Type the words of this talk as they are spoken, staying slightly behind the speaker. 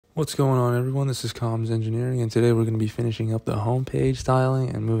What's going on, everyone? This is Comms Engineering, and today we're going to be finishing up the homepage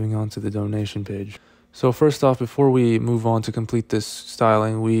styling and moving on to the donation page. So first off, before we move on to complete this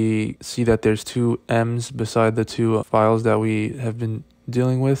styling, we see that there's two M's beside the two files that we have been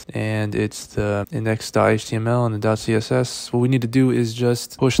dealing with, and it's the index.html and the .css. What we need to do is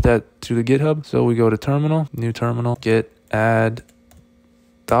just push that to the GitHub. So we go to terminal, new terminal, git add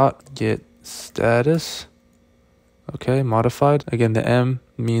dot get status. Okay, modified. Again, the M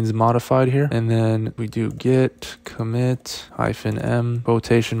means modified here. And then we do git commit -m,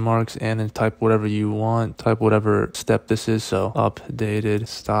 quotation marks, and then type whatever you want. Type whatever step this is. So updated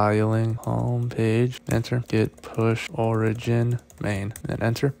styling homepage. Enter. Git push origin main. And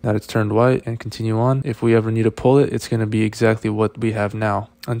enter. Now it's turned white and continue on. If we ever need to pull it, it's going to be exactly what we have now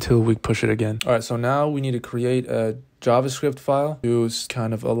until we push it again. All right, so now we need to create a JavaScript file to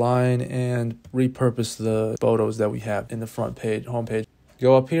kind of align and repurpose the photos that we have in the front page, homepage.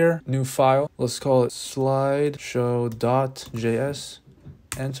 Go up here, new file. Let's call it slideshow.js.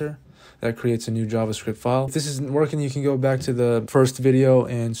 Enter. That creates a new JavaScript file. If this isn't working, you can go back to the first video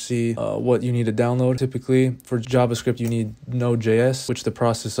and see what you need to download. Typically, for JavaScript, you need Node.js, which the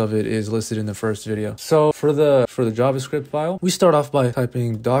process of it is listed in the first video. So for the JavaScript file, we start off by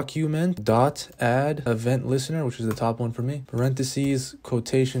typing document.add event listener, which is the top one for me, parentheses,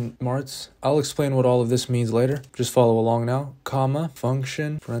 quotation marks. I'll explain what all of this means later. Just follow along now. Comma,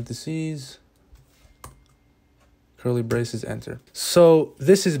 function, parentheses, curly braces, enter. So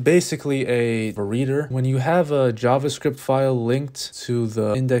this is basically a reader. When you have a JavaScript file linked to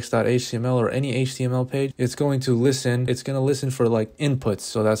the index.html or any HTML page, it's going to listen. It's going to listen for like inputs.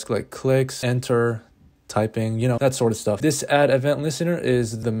 So that's like clicks, enter, typing, you know, that sort of stuff. This add event listener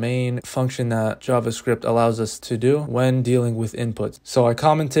is the main function that JavaScript allows us to do when dealing with inputs. So I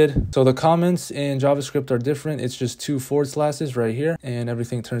commented. So the comments in JavaScript are different. It's just 2 forward slashes right here and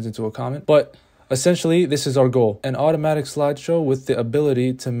everything turns into a comment. But essentially, this is our goal. An automatic slideshow with the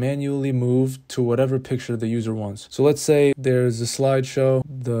ability to manually move to whatever picture the user wants. So let's say there's a slideshow,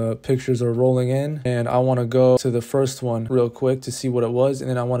 the pictures are rolling in, and I want to go to the first one real quick to see what it was, and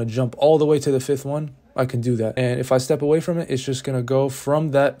then I want to jump all the way to the 5th one. I can do that. And if I step away from it, it's just going to go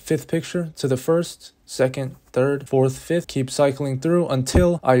from that 5th picture to the 1st, 2nd, 3rd, 4th, 5th, keep cycling through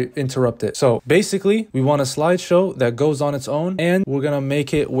until I interrupt it. So basically, we want a slideshow that goes on its own, and we're going to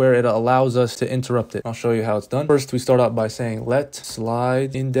make it where it allows us to interrupt it. I'll show you how it's done. First, we start out by saying let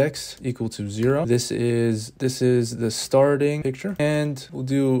slide index equal to 0. This is the starting picture, and we'll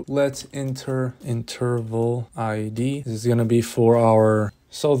do let interval ID. This is going to be for our...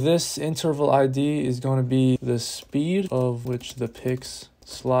 So this interval ID is going to be the speed of which the pics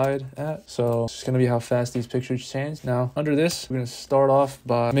slide at. So it's going to be how fast these pictures change. Now under this, we're going to start off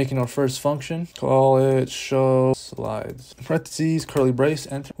by making our first function. Call it show slides. Parentheses, curly brace,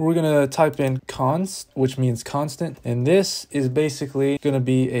 enter. We're going to type in const, which means constant. And this is basically going to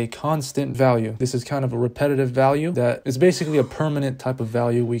be a constant value. This is kind of a repetitive value that is basically a permanent type of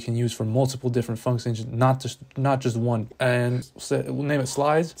value we can use for multiple different functions, not just one. And we'll name it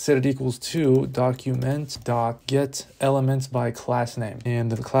slides. Set it equals to document.get elements by class name. And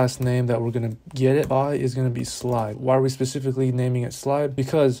the class name that we're going to get it by is going to be slide. Why are we specifically naming it slide?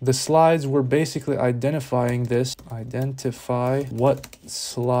 Because the slides, we're basically identifying this. Identify what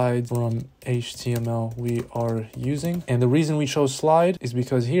slide from HTML we are using. And the reason we chose slide is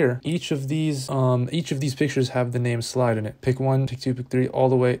because here, each of these pictures have the name slide in it. Pick 1, pick 2, pick 3, all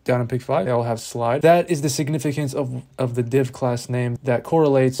the way down to pick 5. They all have slide. That is the significance of the div class name that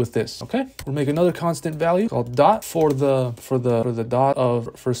correlates with this. Okay, we'll make another constant value called dot for the dot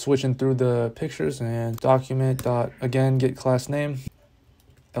for switching through the pictures, and document dot again get class name,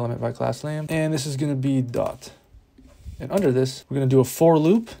 element by class name, and this is going to be dot. And under this, we're going to do a for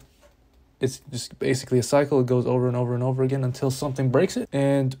loop. It's just basically a cycle. It goes over and over and over again until something breaks it.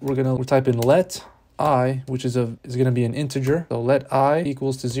 And we're type in let I, which is going to be an integer. So let I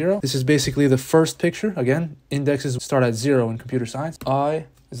equals to 0. This is basically the first picture. Again, indexes start at 0 in computer science. I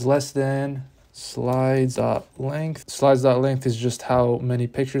is less than slides.length. Slides.length is just how many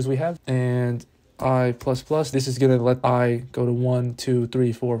pictures we have. And I plus plus, this is going to let I go to 1, 2,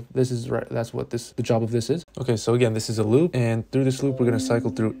 3, 4. This is right. That's what the job of this is. Okay, so again, this is a loop. And through this loop, we're going to cycle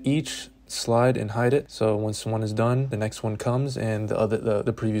through each slide and hide it. So once one is done, the next one comes and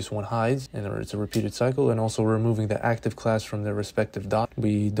the previous one hides, and it's a repeated cycle. And also we're removing the active class from their respective dot.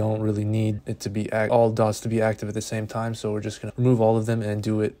 We don't really need it to be all dots to be active at the same time, so we're just going to remove all of them and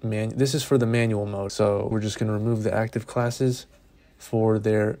do it this is for the manual mode. So we're just going to remove the active classes for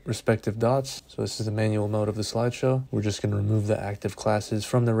their respective dots. So this is the manual mode of the slideshow. We're just going to remove the active classes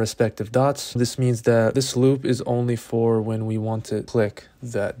from the respective dots. This means that this loop is only for when we want to click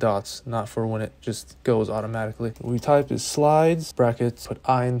that dots, not for when it just goes automatically. What we type is slides, brackets, put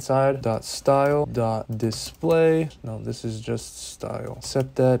I inside, dot style, dot display. No, this is just style.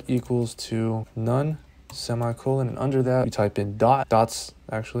 Set that equals to none, semicolon, and under that we type in dots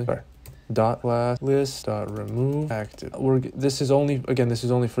dot class list dot remove active. This is only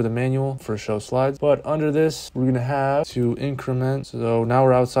for the manual for show slides, but under this we're gonna have to increment. So now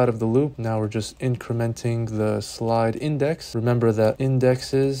we're outside of the loop. Now we're just incrementing the slide index. Remember that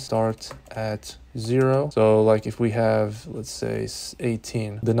indexes start at 0. So like if we have, let's say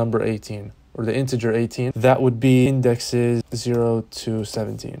 18, the number 18, or the integer 18, that would be indexes 0 to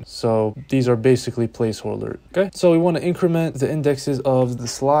 17. So these are basically placeholder. Okay, so we want to increment the indexes of the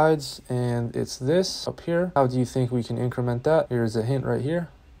slides, and it's this up here. How do you think we can increment that? Here's a hint right here.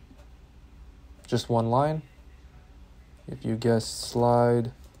 Just one line. If you guessed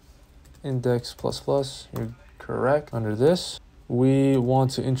slide index ++, you're correct. Under this, we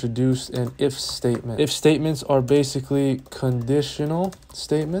want to introduce an if statement. If statements are basically conditional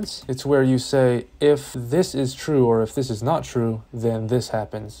statements. It's where you say, if this is true or if this is not true, then this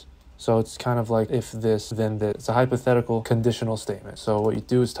happens. So it's kind of like if this, then this. It's a hypothetical conditional statement. So what you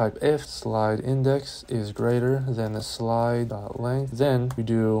do is type if slide index is greater than the slide length. Then we're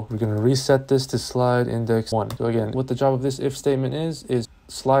going to reset this to slide index 1. So again, what the job of this if statement is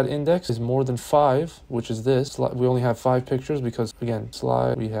slide index is more than 5, which is this. We only have 5 pictures because, again,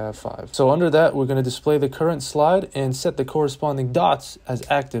 slide, we have 5. So under that, we're going to display the current slide and set the corresponding dots as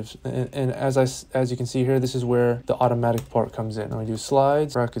active. And as you can see here, this is where the automatic part comes in. Now we do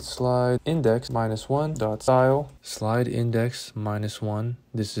slides, bracket slide index -1 dot style, slide index -1.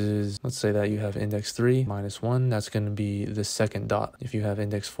 This is, let's say that you have index 3 -1, that's going to be the second dot. If you have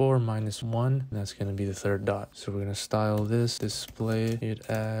index 4 -1, that's going to be the third dot. So we're going to style this, display it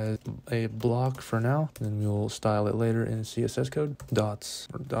as a block for now, then we'll style it later in CSS code. Dots,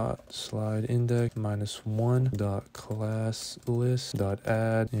 or dot slide index -1 dot class list dot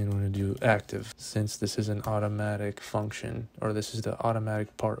add, and we're going to do active, since this is an automatic function, or this is the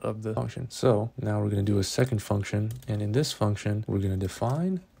automatic part of the function. So now we're going to do a second function, and in this function we're going to define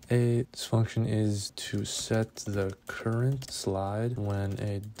this function is to set the current slide when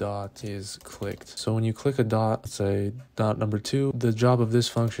a dot is clicked. So when you click a dot, let's say dot number 2, the job of this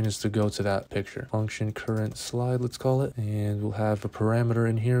function is to go to that picture. Function current slide, let's call it, and we'll have a parameter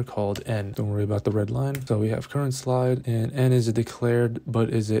in here called n. Don't worry about the red line. So we have current slide, and n is declared, but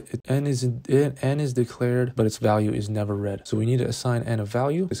n is declared, but its value is never read. So we need to assign n a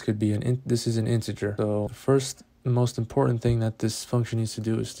value. This could be this is an integer. So first, the most important thing that this function needs to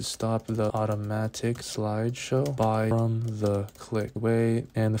do is to stop the automatic slideshow from the click way.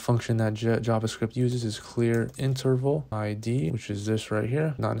 And the function that JavaScript uses is clear interval ID, which is this right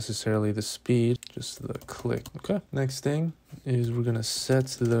here. Not necessarily the speed, just the click. Okay. Next thing is we're going to set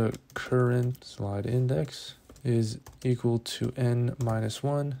the current slide index is equal to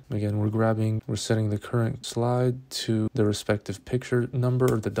n-1. Again, we're setting the current slide to the respective picture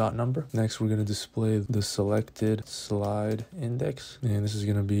number, or the dot number. Next, we're going to display the selected slide index, and this is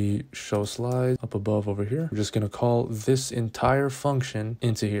going to be show slide up above over here. We're just going to call this entire function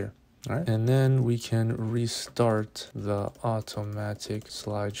into here. All right, and then we can restart the automatic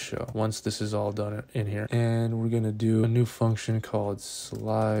slideshow once this is all done in here. And we're going to do a new function called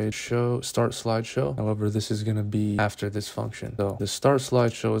slideshow, start slideshow. However, this is going to be after this function. So the start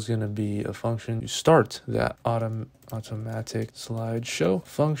slideshow is going to be a function. You start that automatic slideshow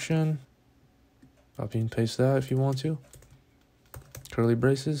function. Copy and paste that if you want to. Curly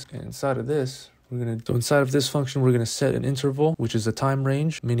braces. And inside of this, so inside of this function, we're going to set an interval, which is a time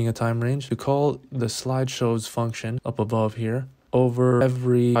range, meaning a time range, to call the slideshows function up above here over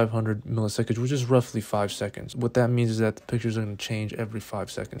every 500 milliseconds, which is roughly 5 seconds. What that means is that the pictures are going to change every 5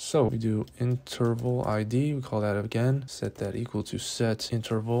 seconds. So we do interval ID, we call that again, set that equal to set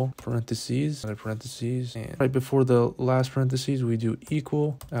interval, parentheses, another parentheses, and right before the last parentheses, we do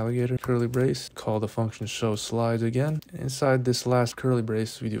equal, alligator, curly brace, call the function show slides again. Inside this last curly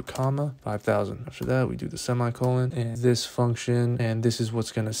brace, we do comma, 5,000. After that, we do the semicolon, and this function, and this is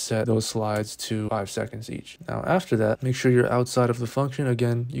what's going to set those slides to 5 seconds each. Now, after that, make sure you're outside of the function.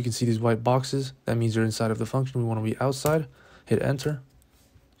 Again, you can see these white boxes. That means you're inside of the function. We want to be outside. Hit enter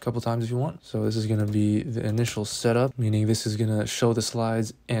a couple times if you want. So this is going to be the initial setup, meaning this is going to show the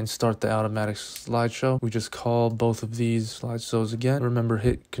slides and start the automatic slideshow. We just call both of these slideshows again. Remember,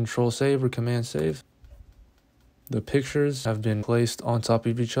 hit Control Save or Command Save. The pictures have been placed on top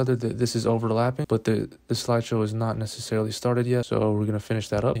of each other. This is overlapping, but the slideshow is not necessarily started yet. So we're going to finish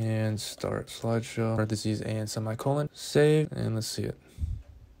that up and start slideshow, parentheses and semicolon, save, and let's see it.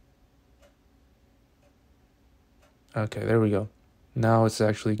 Okay, there we go. Now it's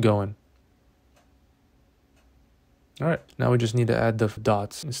actually going. All right, now we just need to add the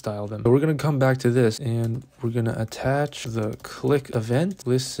dots and style them. So we're going to come back to this and we're going to attach the click event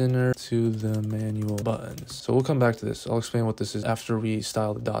listener to the manual buttons. So we'll come back to this. I'll explain what this is after we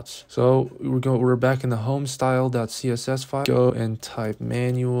style the dots. So we're back in the home style.css file. Go and type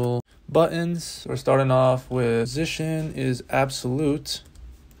manual buttons. We're starting off with position is absolute.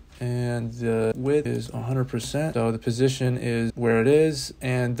 And the width is 100%. So the position is where it is,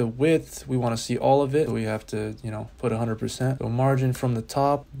 and the width, we want to see all of it. So we have to, put 100%. So margin from the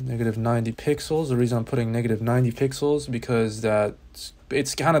top, -90 pixels. The reason I'm putting -90 pixels because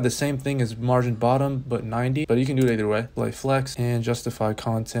it's kind of the same thing as margin bottom, but 90. But you can do it either way. Like flex and justify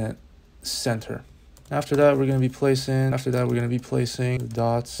content center. After that, we're going to be placing the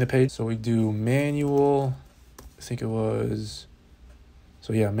dots in the page. So we do manual, I think it was.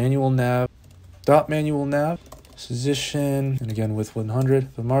 So yeah, manual nav, manual nav, position, and again with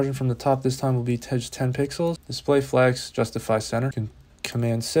 100. The margin from the top this time will be 10 pixels. Display flex, justify center. You can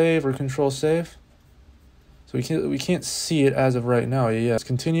command save or control save. So we can't see it as of right now. Yeah, let's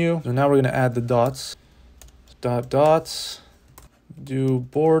continue. So now we're gonna add the dots. Dots. Do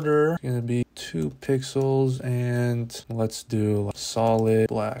border. It's gonna be 2 pixels, and let's do solid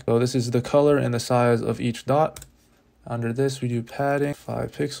black. So this is the color and the size of each dot. Under this, we do padding,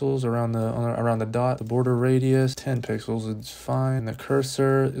 5 pixels around the dot. The border radius, 10 pixels, it's fine. And the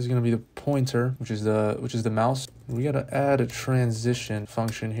cursor is going to be the pointer, which is the mouse. We got to add a transition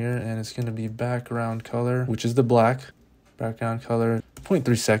function here, and it's going to be background color, which is the black. Background color,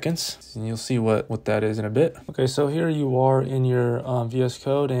 0.3 seconds, and you'll see what that is in a bit. Okay, so here you are in your VS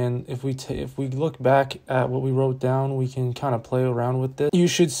Code, and if we look back at what we wrote down, we can kind of play around with this. You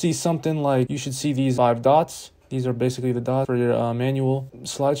should see something like, you should see these 5 dots. These are basically the dots for your manual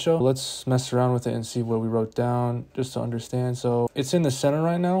slideshow. Let's mess around with it and see what we wrote down just to understand. So it's in the center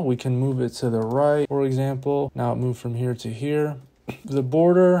right now. We can move it to the right, for example. Now it moved from here to here. The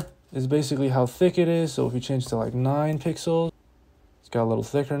border is basically how thick it is. So if we change to like 9 pixels, it's got a little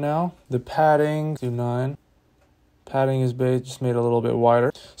thicker now. The padding, do 9. Padding is just made a little bit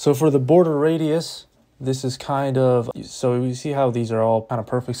wider. So for the border radius, this is kind of, so we see how these are all kind of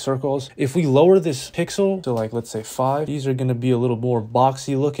perfect circles. If we lower this pixel to like, let's say 5, these are going to be a little more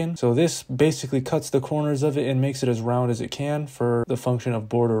boxy looking. So this basically cuts the corners of it and makes it as round as it can for the function of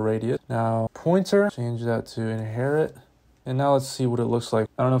border radius. Now pointer, change that to inherit. And now let's see what it looks like.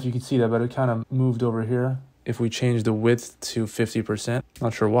 I don't know if you can see that, but it kind of moved over here. If we change the width to 50%,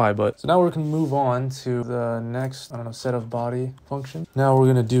 not sure why, but so now we're going to move on to the next, set of body function. Now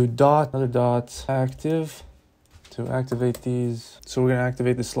we're going to do another dot active to activate these. So we're going to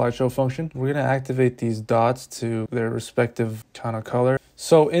activate the slideshow function. We're going to activate these dots to their respective kind of color.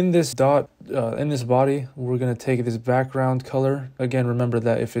 So in this in this body, we're going to take this background color. Again, remember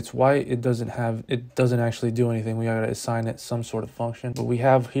that if it's white, it doesn't actually do anything. We got to assign it some sort of function. But we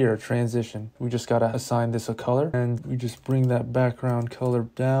have here a transition. We just got to assign this a color, and we just bring that background color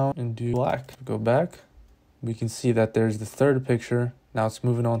down and do black. Go back. We can see that there's the third picture. Now it's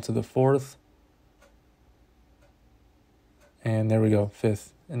moving on to the fourth. And there we go, 5th.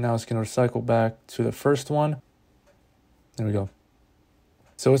 And now it's going to recycle back to the first one. There we go.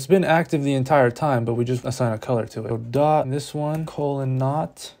 So it's been active the entire time, but we just assign a color to it. So dot, this one, colon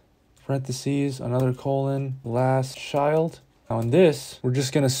not, parentheses, another colon, last child. Now in this, we're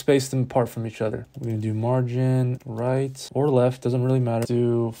just going to space them apart from each other. We're going to do margin right or left, doesn't really matter.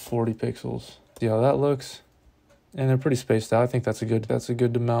 Do 40 pixels. See how that looks? And they're pretty spaced out. I think that's a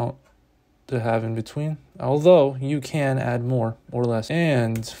good amount to have in between, although you can add more or less.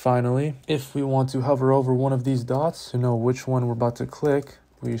 And finally, if we want to hover over one of these dots to know which one we're about to click,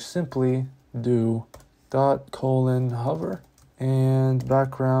 we simply do dot colon hover, and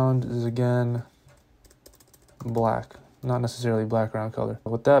background is again black, not necessarily background color.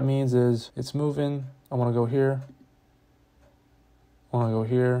 What that means is it's moving. I want to go here. I want to go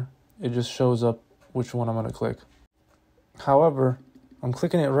here. It just shows up which one I'm going to click. However, I'm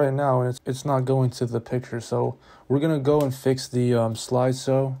clicking it right now and it's not going to the picture. So we're going to go and fix the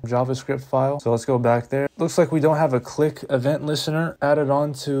slideshow JavaScript file. So let's go back there. Looks like we don't have a click event listener added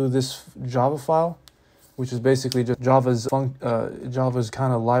on to this Java file, which is basically just Java's kind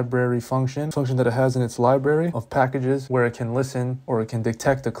of library function that it has in its library of packages where it can listen or it can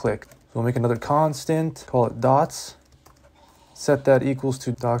detect a click. So we'll make another constant, call it dots. Set that equals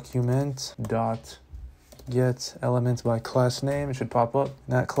to document dot get element by class name. It should pop up.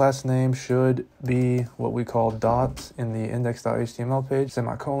 And that class name should be what we call dot in the index.html page,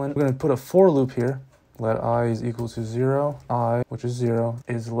 semicolon. We're going to put a for loop here. Let I is equal to 0. I, which is 0,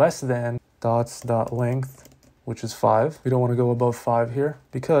 is less than dots.length, which is 5. We don't want to go above 5 here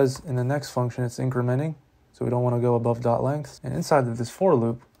because in the next function it's incrementing. So we don't want to go above dot length. And inside of this for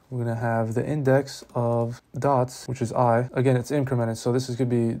loop, we're going to have the index of dots, which is I. Again, it's incremented. So this could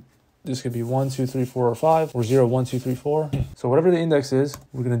be 1, 2, 3, 4, or 5, or 0, 1, 2, 3, 4. So whatever the index is,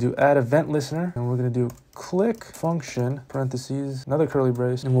 we're going to do add event listener, and we're going to do click function, parentheses, another curly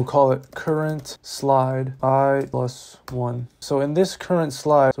brace, and we'll call it current slide I plus 1. So in this current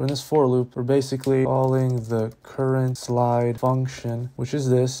slide, so in this for loop, we're basically calling the current slide function, which is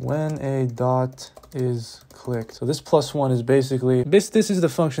this, when a dot is clicked. So this plus 1 is basically, this is the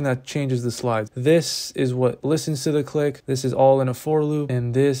function that changes the slides. This is what listens to the click. This is all in a for loop.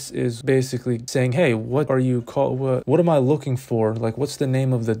 And this is basically saying, hey, what am I looking for? Like, what's the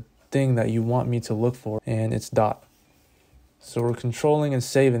name of the thing that you want me to look for? And it's dot. So we're controlling and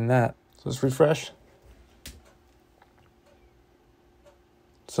saving that. So let's refresh.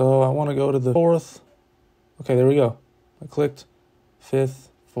 So I want to go to the 4th. Okay, there we go. I clicked 5th,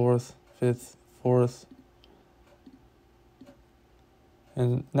 4th, 5th, 4th.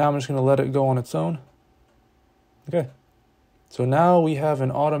 And now I'm just going to let it go on its own. Okay. So now we have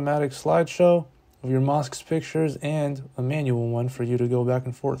an automatic slideshow of your Mosque's pictures and a manual one for you to go back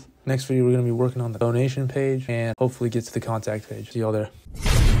and forth. Next video, we're going to be working on the donation page and hopefully get to the contact page. See y'all there.